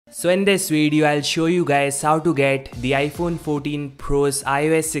So in this video, I'll show you guys how to get the iPhone 14 Pro's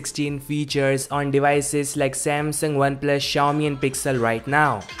iOS 16 features on devices like Samsung, OnePlus, Xiaomi and Pixel right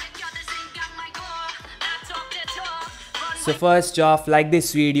now. So first off, like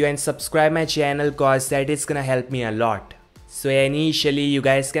this video and subscribe my channel cause that is gonna help me a lot. So initially, you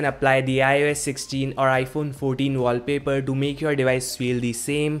guys can apply the iOS 16 or iPhone 14 wallpaper to make your device feel the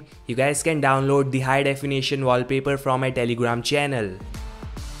same. You guys can download the high definition wallpaper from my Telegram channel.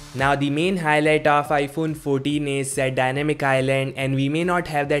 Now the main highlight of iPhone 14 is that dynamic island, and we may not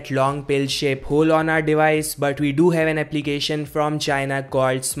have that long pill shaped hole on our device, but we do have an application from China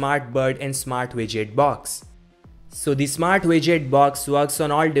called Smart Bird and Smart Widget Box. So the Smart Widget Box works on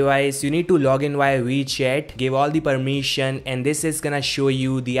all devices. You need to log in via WeChat, give all the permission, and this is gonna show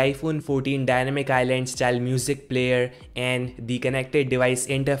you the iPhone 14 dynamic island style music player and the connected device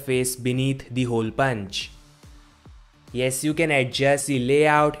interface beneath the hole punch. Yes, you can adjust the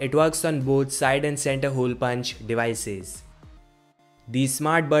layout. It works on both side and Centerhole Punch devices. The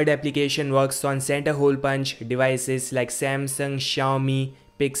Smart Bird application works on Centerhole Punch devices like Samsung, Xiaomi,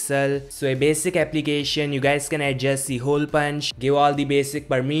 Pixel. So a basic application, you guys can adjust the hole punch, give all the basic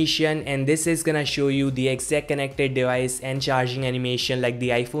permission, and this is gonna show you the exact connected device and charging animation like the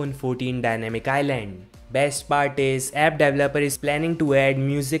iPhone 14 dynamic island. Best part is app developer is planning to add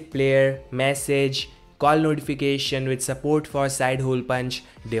music player, message, call notification with support for Sidehole Punch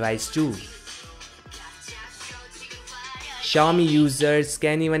device too. Xiaomi users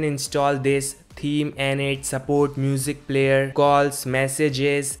can even install this theme and it support music player, calls,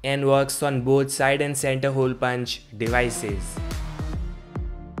 messages and works on both side and Centerhole Punch devices.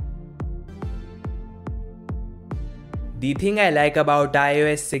 The thing I like about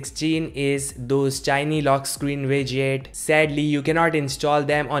iOS 16 is those tiny lock screen widget. Sadly, you cannot install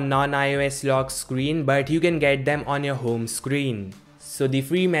them on non-iOS lock screen, but you can get them on your home screen. So the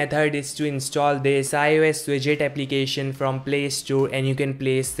free method is to install this iOS widget application from Play Store and you can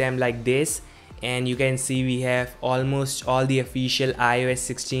place them like this. And you can see we have almost all the official iOS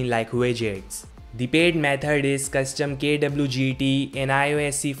 16 like widgets. The paid method is custom KWGT and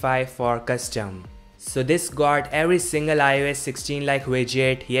iOS 5 for custom. So this got every single iOS 16 like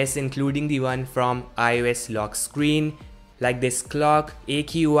widget, yes, including the one from iOS lock screen, like this clock,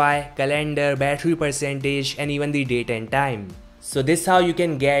 AQI, calendar, battery percentage and even the date and time. So this is how you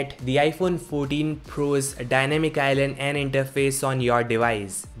can get the iPhone 14 Pro's dynamic island and interface on your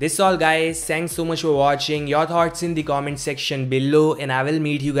device. This is all guys, thanks so much for watching. Your thoughts in the comment section below and I will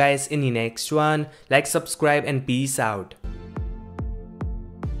meet you guys in the next one. Like, subscribe and peace out.